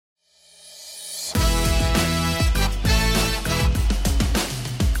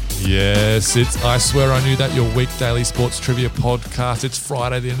Yes, it's I Swear I Knew That, your week daily sports trivia podcast. It's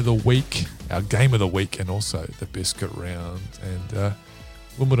Friday, the end of the week, our game of the week, and also the biscuit round. And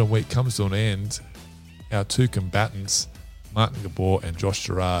Wimbledon week comes to an end. Our two combatants, Martin Gabor and Josh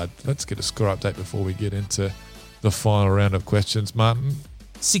Gerard. Let's get a score update before we get into the final round of questions. Martin?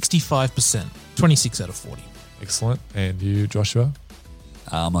 65%, 26 out of 40. Excellent. And you, Joshua?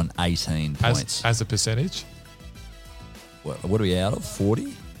 I'm on 18 points. As a percentage? What are we out of?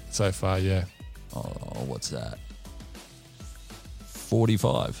 40? So far, yeah. Oh, what's that?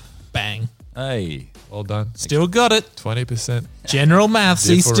 45. Bang. Hey. Well done. Still got it. 20%. General maths,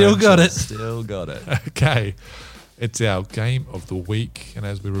 he still got it. Still got it. Okay. It's our game of the week. And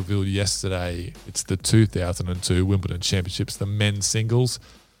as we revealed yesterday, it's the 2002 Wimbledon Championships, the men's singles.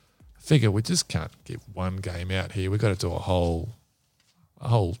 I figure we just can't give one game out here. We've got to do a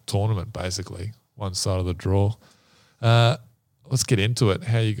whole tournament, basically. One side of the draw. Let's get into it.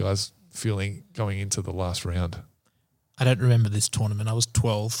 How are you guys feeling going into the last round? I don't remember this tournament. I was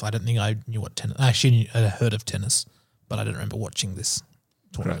 12. I don't think I knew what tennis. I actually I heard of tennis, but I don't remember watching this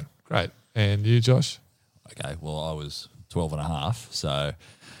tournament. Great. And you, Josh? Okay, well, I was 12 and a half, so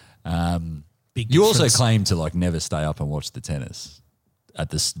Big you also difference. claimed to never stay up and watch the tennis at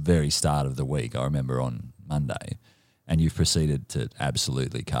the very start of the week, I remember on Monday, and you've proceeded to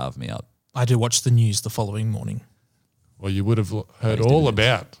absolutely carve me up. I do watch the news the following morning. Well, you would have heard all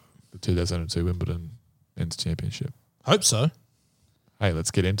about the 2002 Wimbledon Men's Championship. Hope so. Hey, let's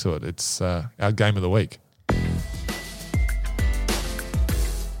get into it. It's our game of the week.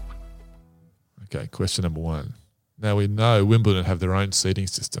 Okay, question number one. Now, we know Wimbledon have their own seeding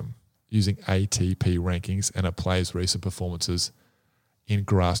system using ATP rankings and a player's recent performances in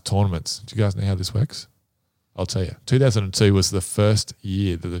grass tournaments. Do you guys know how this works? I'll tell you. 2002 was the first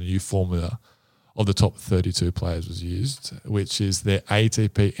year that the new formula of the top 32 players was used, which is their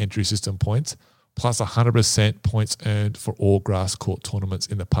ATP entry system points plus 100% points earned for all grass court tournaments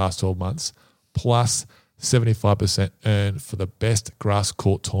in the past 12 months, plus 75% earned for the best grass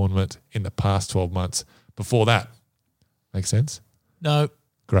court tournament in the past 12 months before that. Make sense? No.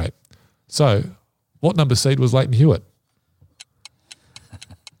 Great. So, what number seed was Leighton Hewitt?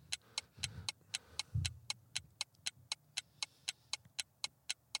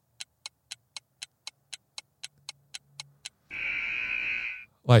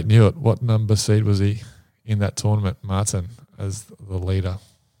 Leighton Hewitt, what number seed was he in that tournament, Martin, as the leader?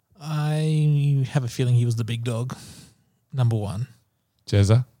 I have a feeling he was the big dog. Number one.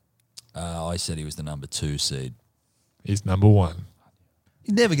 Jezza? I said he was the number 2 seed. He's number one.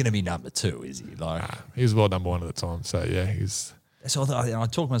 He's never going to be number 2, is he? He was world number one at the time. So, yeah, he's... So I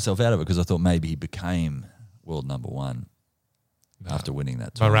talked myself out of it because I thought maybe he became world number 1 after winning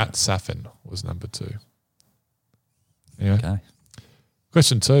that tournament. Marat Safin was number 2. Anyway. Okay.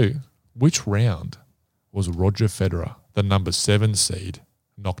 Question 2. Which round was Roger Federer, the number 7 seed,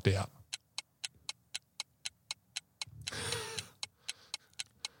 knocked out?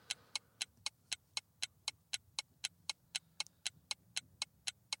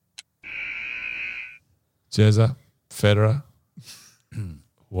 Jezza, Federer,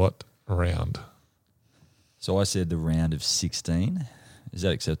 what round? So I said the round of 16. Is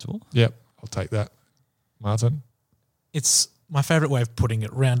that acceptable? Yep, I'll take that. Martin? It's my favourite way of putting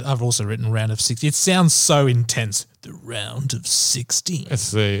it. I've also written round of 60. It sounds so intense. The round of 16.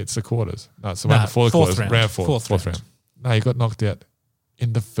 It's the quarters. No, it's the round before the quarters. Round 4. Fourth round. No, he got knocked out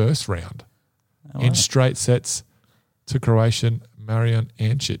in the first round in straight sets to Croatian Marian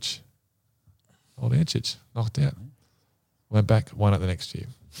Ancic. Old Ancic, knocked out. Went back, won it the next year.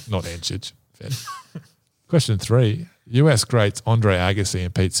 Not Ancic. Question 3. US greats Andre Agassi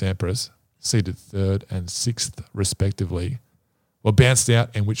and Pete Sampras, seeded 3rd and 6th respectively, were bounced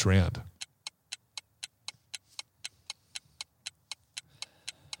out in which round?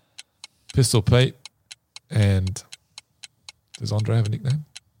 Pistol Pete and does Andre have a nickname?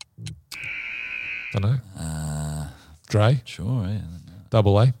 Don't know. Dre? Sure, yeah.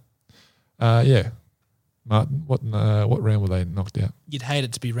 Double A. Yeah. Martin, what round were they knocked out? You'd hate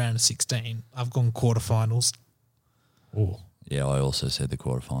it to be round of 16. I've gone quarterfinals. Oh, Yeah, I also said the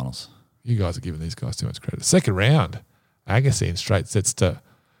quarterfinals. you guys are giving these guys too much credit. Second round, Agassi in straight sets to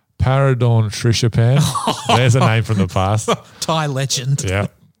Paradorn Trishapan. There's a name from the past. Thai legend. Yeah.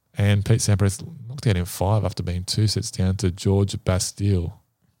 And Pete Sampras knocked out in 5 after being 2 sets down to George Bastille.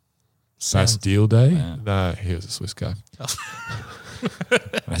 Bastille Day? Yeah. No, he was a Swiss guy.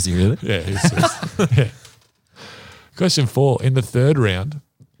 Is he really? Yeah, he's Swiss. Yeah. Question 4. In the third round,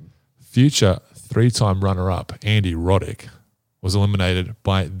 future 3-time runner-up Andy Roddick was eliminated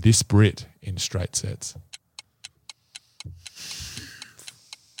by this Brit in straight sets.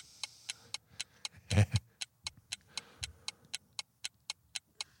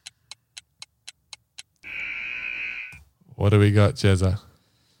 What do we got, Jezza?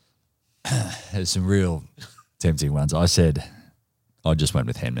 There's some real tempting ones. I just went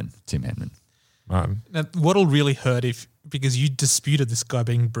with Henman, Tim Henman. Martin. Now, what'll really hurt because you disputed this guy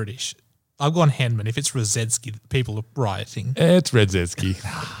being British. I've gone Henman. If it's Rosetsky, people are rioting. It's Redzetsky.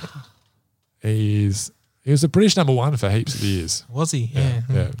 He was a British number one for heaps of years. Was he? Yeah.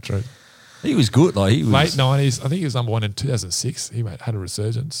 Yeah, true. He was good. Like he was Late 90s. I think he was number one in 2006. He had a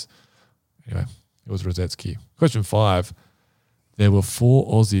resurgence. Anyway, it was Rosetsky. Question 5. There were 4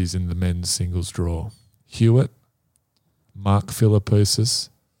 Aussies in the men's singles draw. Hewitt, Mark Philippoussis,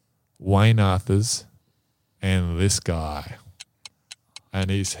 Wayne Arthurs, and this guy.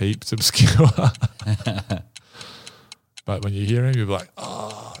 And he's heaps obscure. But when you hear him, you're like,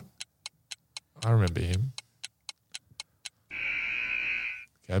 oh, I remember him.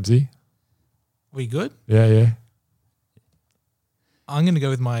 Gabsy? We good? Yeah. I'm going to go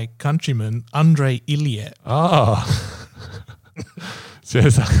with my countryman, Andrei Ilya. Oh.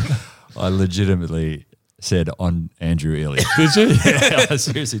 Cheers. I legitimately said on Andrew Ilya. Did you? Yeah, I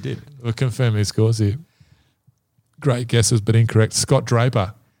seriously did. We'll confirm his scores here. Great guesses, but incorrect. Scott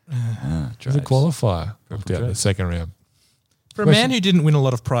Draper. He's a qualifier. Dropped out in the second round. For a man who didn't win a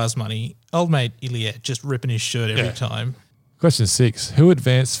lot of prize money, old mate Ilya just ripping his shirt every time. Question 6. Who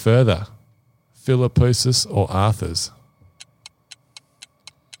advanced further? Philippoussis or Arthurs?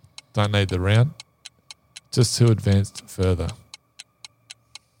 Don't need the round. Just who advanced further.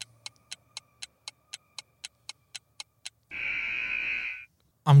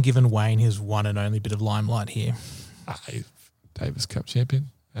 I'm giving Wayne his one and only bit of limelight here. Davis Cup champion.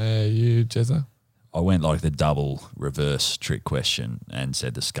 You, Jezza? I went like the double reverse trick question and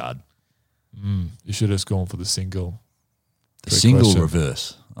said the Scud. You should have gone for the single. The trick single question.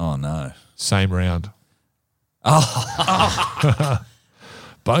 reverse. Oh, no. Same round.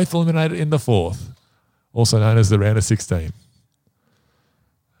 Both eliminated in the 4th, also known as the round of 16.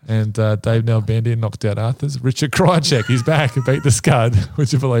 And Dave Nalbandian knocked out Arthurs. Richard Krajicek, he's back and beat the Scud.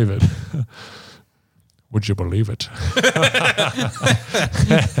 Would you believe it? Would you believe it?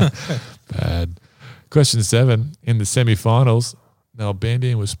 Bad. Question 7. In the semi-finals,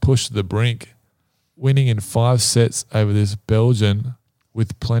 Nalbandian was pushed to the brink, winning in 5 sets over this Belgian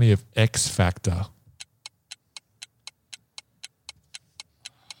with plenty of X factor.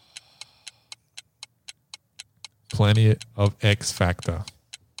 Plenty of X factor.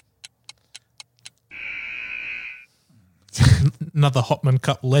 Another Hopman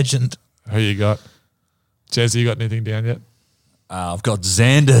Cup legend. Who you got? Jezzy, you got anything down yet? I've got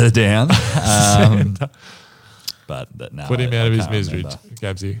Xander down. But no. Put him out of his can't misery, remember.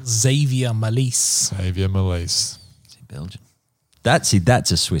 Gabsy. Xavier Malisse. Xavier Malisse. Is he Belgian? That's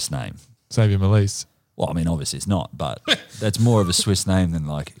a Swiss name. Xavier Malisse. Well, I mean, obviously it's not, but that's more of a Swiss name than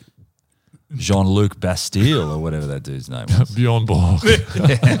like Jean-Luc Bastille or whatever that dude's name was. Bjorn Borg.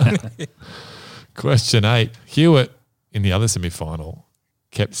 Question 8. Hewitt, in the other semi-final,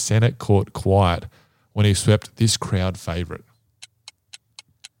 kept Senate Court quiet when he swept this crowd favourite.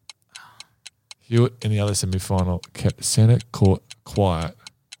 Hewitt, in the other semi-final, kept Senate Court quiet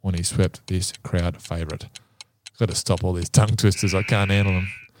when he swept this crowd favourite. Got to stop all these tongue twisters. I can't handle them.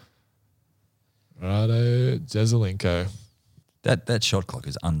 Righto, Jezelenko. That shot clock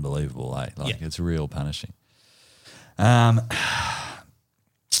is unbelievable, eh? Like Yeah. it's real punishing. I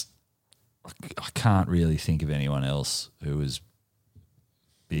can't really think of anyone else who was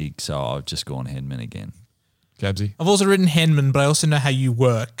big, so I've just gone Hedman again. Gabsy. I've also written Henman, but I also know how you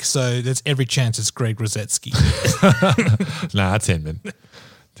work, so there's every chance it's Greg Rosetsky. Nah, it's Hedman.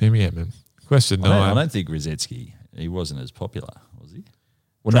 Timmy Hedman. Question 9. I don't think Rosetsky, he wasn't as popular, was he?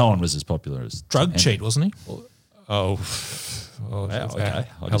 Well, no one was as popular as Drug Hedman. cheat, wasn't he? Oh, Wow, it's okay.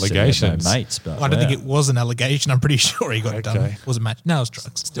 I just said he had allegations. no mates, but I don't think it was an allegation. I'm pretty sure he got it done. Okay. Was it match? No, it was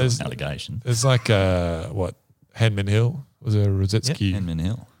drugs. still an allegation. There's like Hedman Hill was a Rosetsky. Henman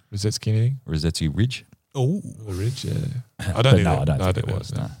Hill. Rosetsky anything? Rosetsky Ridge. Oh, The Ridge, yeah. I But don't think no, that- I don't think it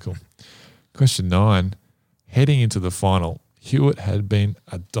was, No. no. Cool. Question 9. Heading into the final, Hewitt had been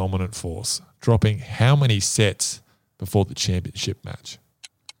a dominant force, dropping how many sets before the championship match?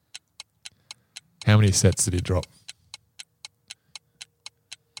 How many sets did he drop?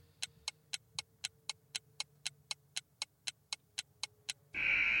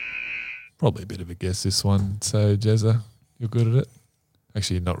 Probably a bit of a guess, this one. So, Jezza, you're good at it?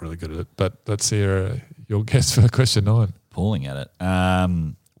 Actually, you're not really good at it, but let's hear your guess for question 9. Pulling at it.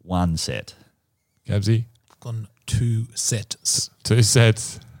 One set. Gabsy? gone 2 sets. 2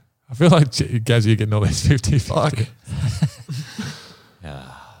 sets. I feel like Gabsy, you're getting all these 50-50.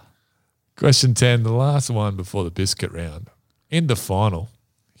 Yeah. Question 10, the last one before the biscuit round. In the final,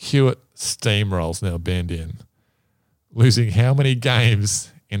 Hewitt steamrolls now banned in, losing how many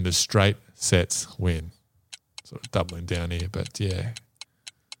games in the straight sets win? Sort of doubling down here, but yeah.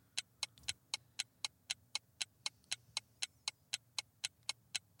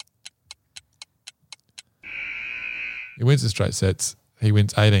 He wins the straight sets. He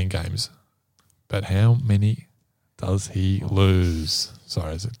wins 18 games. But how many does he lose?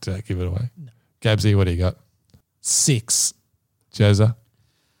 Sorry, did I give it away? No. Gabsy, what do you got? 6. Jazza?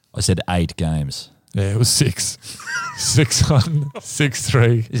 I said 8 games. Yeah, it was 6. 6-1,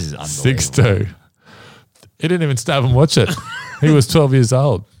 6-3, This is unbelievable. 6-2. He didn't even stop and watch it. He was 12 years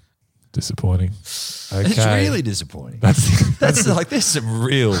old. Disappointing. Okay. It's really disappointing. That's like there's some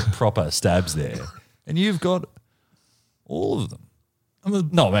real proper stabs there, and you've got all of them.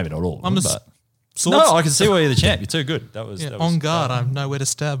 No, maybe not all of them, but no, I can see why you're the champ. You're too good. That was on guard. I'm nowhere to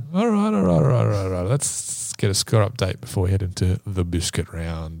stab. All right. Let's get a score update before we head into the biscuit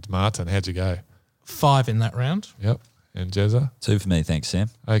round. Martin, how'd you go? 5 in that round. Yep. And Jezza? 2 for me, thanks, Sam.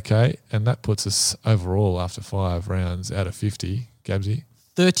 Okay. And that puts us overall after 5 rounds out of 50. Gabsy?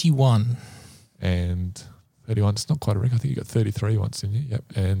 31. And 31. It's not quite a record. I think you got 33 once, didn't you? Yep.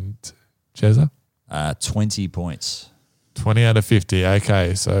 And Jezza? 20 points. 20 out of 50.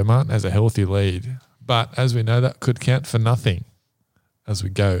 Okay. So Martin has a healthy lead. But as we know, that could count for nothing as we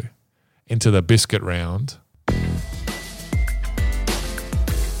go into the biscuit round.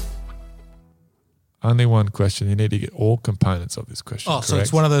 Only one question. You need to get all components of this question. So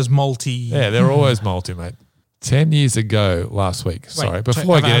it's one of those multi. Yeah, they're always multi, mate. 10 years ago last week. Sorry,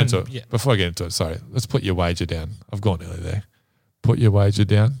 before I get into it, sorry. Let's put your wager down. I've gone early there. Put your wager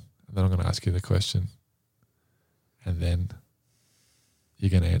down, and then I'm going to ask you the question. And then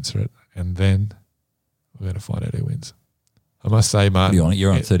you're going to answer it. And then we're going to find out who wins. I must say, Martin.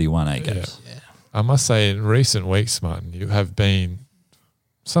 You're on 31, 8 games. Yeah. I must say, in recent weeks, Martin, you have been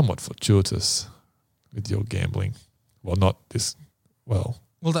somewhat fortuitous with your gambling. Well, not this. Well,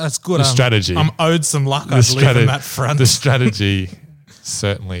 that's good. The strategy. I'm owed some luck, I believe, on that front. The strategy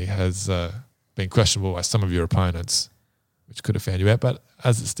certainly has been questionable by some of your opponents, which could have found you out. But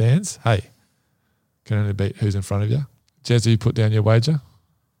as it stands, hey, can only beat who's in front of you. Jez, you put down your wager?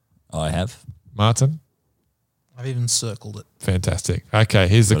 I have. Martin? I've even circled it. Fantastic. Okay,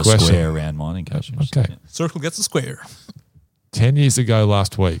 here's the Got question. A square around mine in case. Okay. Yeah. Circle gets a square. 10 years ago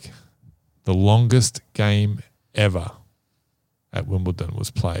last week, the longest game ever at Wimbledon was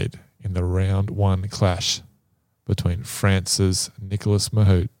played in the round 1 clash between France's Nicolas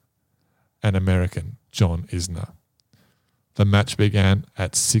Mahut and American John Isner. The match began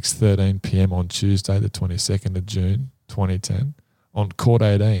at 6:13 p.m. on Tuesday, the 22nd of June, 2010, on court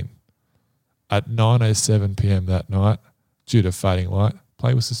 18. At 9:07 p.m. that night, due to fading light,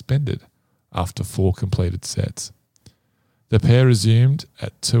 play was suspended after 4 completed sets. The pair resumed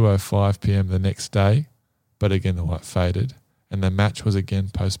at 2:05 p.m. the next day, but again the light faded, and the match was again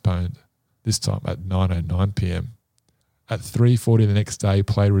postponed, this time at 9:09 p.m. At 3:40 the next day,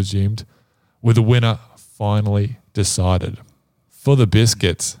 play resumed, with the winner finally decided. For the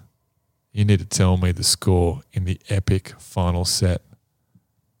biscuits, you need to tell me the score in the epic final set,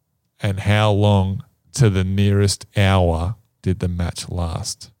 and how long to the nearest hour did the match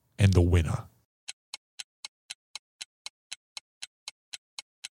last, and the winner.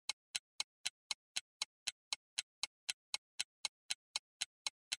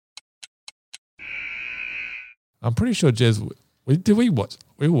 I'm pretty sure, Jez, we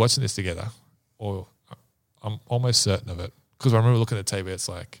were watching this together, or I'm almost certain of it, because I remember looking at the TV,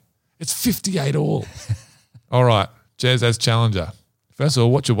 it's 58 all. All right, Jez, as challenger. First of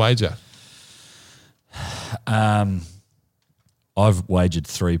all, what's your wager? I've wagered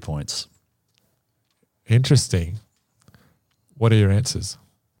 3 points. Interesting. What are your answers?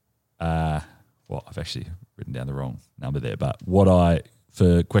 Well, I've actually written down the wrong number there, but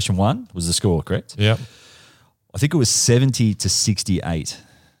for question 1 was the score, correct? Yep. I think it was 70-68.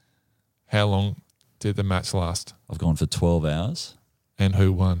 How long did the match last? I've gone for 12 hours. And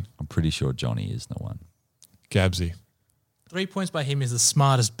who won? I'm pretty sure Johnny Isner won. Gabsy. 3 points by him is the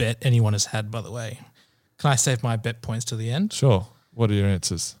smartest bet anyone has had, by the way. Can I save my bet points to the end? Sure. What are your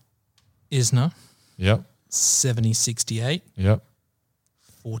answers? Isner. Yep. 70-68. Yep.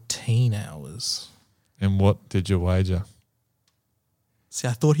 14 hours. And what did you wager? See,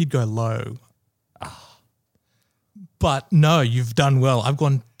 I thought he'd go low. But no, you've done well. I've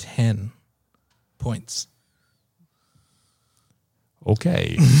gone 10 points.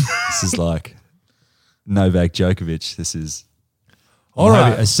 Okay. This is like Novak Djokovic. This is all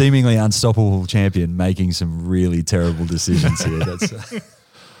right. A seemingly unstoppable champion making some really terrible decisions here.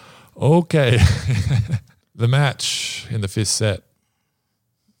 Okay. The match in the fifth set,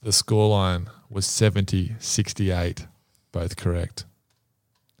 the scoreline was 70-68, both correct.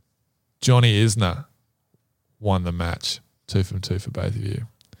 Johnny Isner won the match, 2 from 2 for both of you.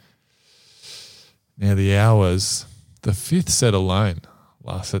 Now the hours, the fifth set alone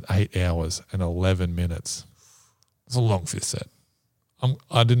lasted 8 hours and 11 minutes. It's a long fifth set.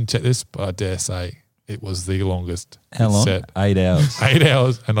 I didn't check this, but I dare say it was the longest How long? set. 8 hours. 8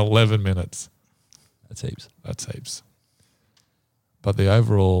 hours and 11 minutes. That's heaps. That's heaps. But the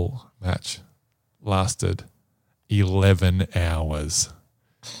overall match lasted 11 hours.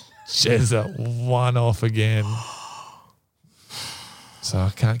 Jezza one off again. So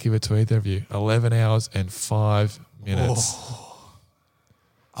I can't give it to either of you. 11 hours and 5 minutes.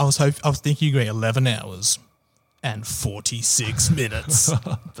 I was thinking you were 11 hours and 46 minutes.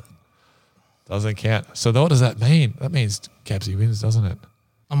 Doesn't count. So what does that mean? That means Gabsy wins, doesn't it?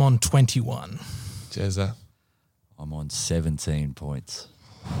 I'm on 21. Jezza. I'm on 17 points.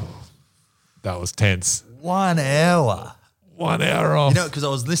 That was tense. 1 hour. 1 hour off. You know, because I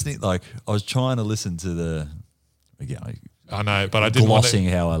was listening, I was trying to listen to the, again, I know, but I didn't glossing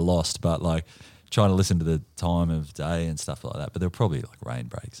how I lost, but trying to listen to the time of day and stuff like that. But there were probably rain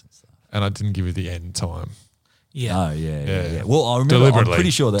breaks and stuff. And I didn't give you the end time. Yeah. Oh, yeah. Well, I remember, I'm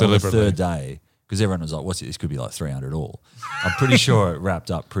pretty sure that on the third day, because everyone was like, what's it? This could be 300 all. I'm pretty sure it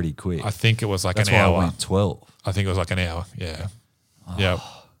wrapped up pretty quick. I think it was That's an hour. Why I went 12. I think it was an hour. Yeah. Yeah.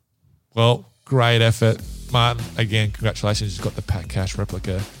 Well, great effort. Martin, again, congratulations. You've got the Pat Cash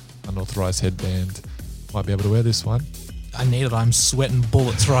replica unauthorized headband. Might be able to wear this one. I need it. I'm sweating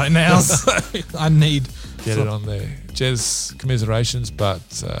bullets right now. So I need... Get it on there. Jez, commiserations, but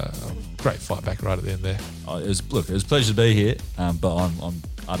great fight back right at the end there. It was a pleasure to be here, but I'm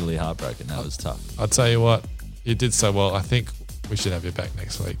utterly heartbroken. That was tough. I'll tell you what, you did so well. I think we should have you back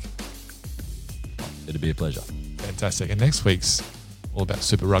next week. It'd be a pleasure. Fantastic. And next week's all about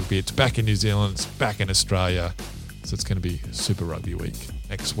Super Rugby. It's back in New Zealand. It's back in Australia. So it's going to be Super Rugby Week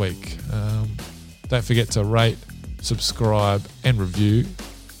next week. Don't forget to rate, subscribe, and review.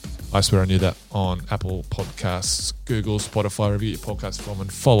 I Swear I Knew That on Apple Podcasts, Google, Spotify. Review your podcast from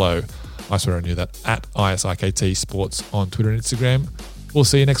and follow I Swear I Knew That at ISIKT Sports on Twitter and Instagram. We'll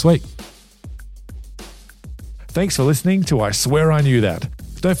see you next week. Thanks for listening to I Swear I Knew That.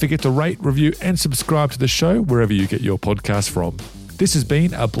 Don't forget to rate, review, and subscribe to the show wherever you get your podcast from. This has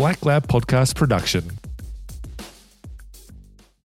been a Black Lab Podcast production.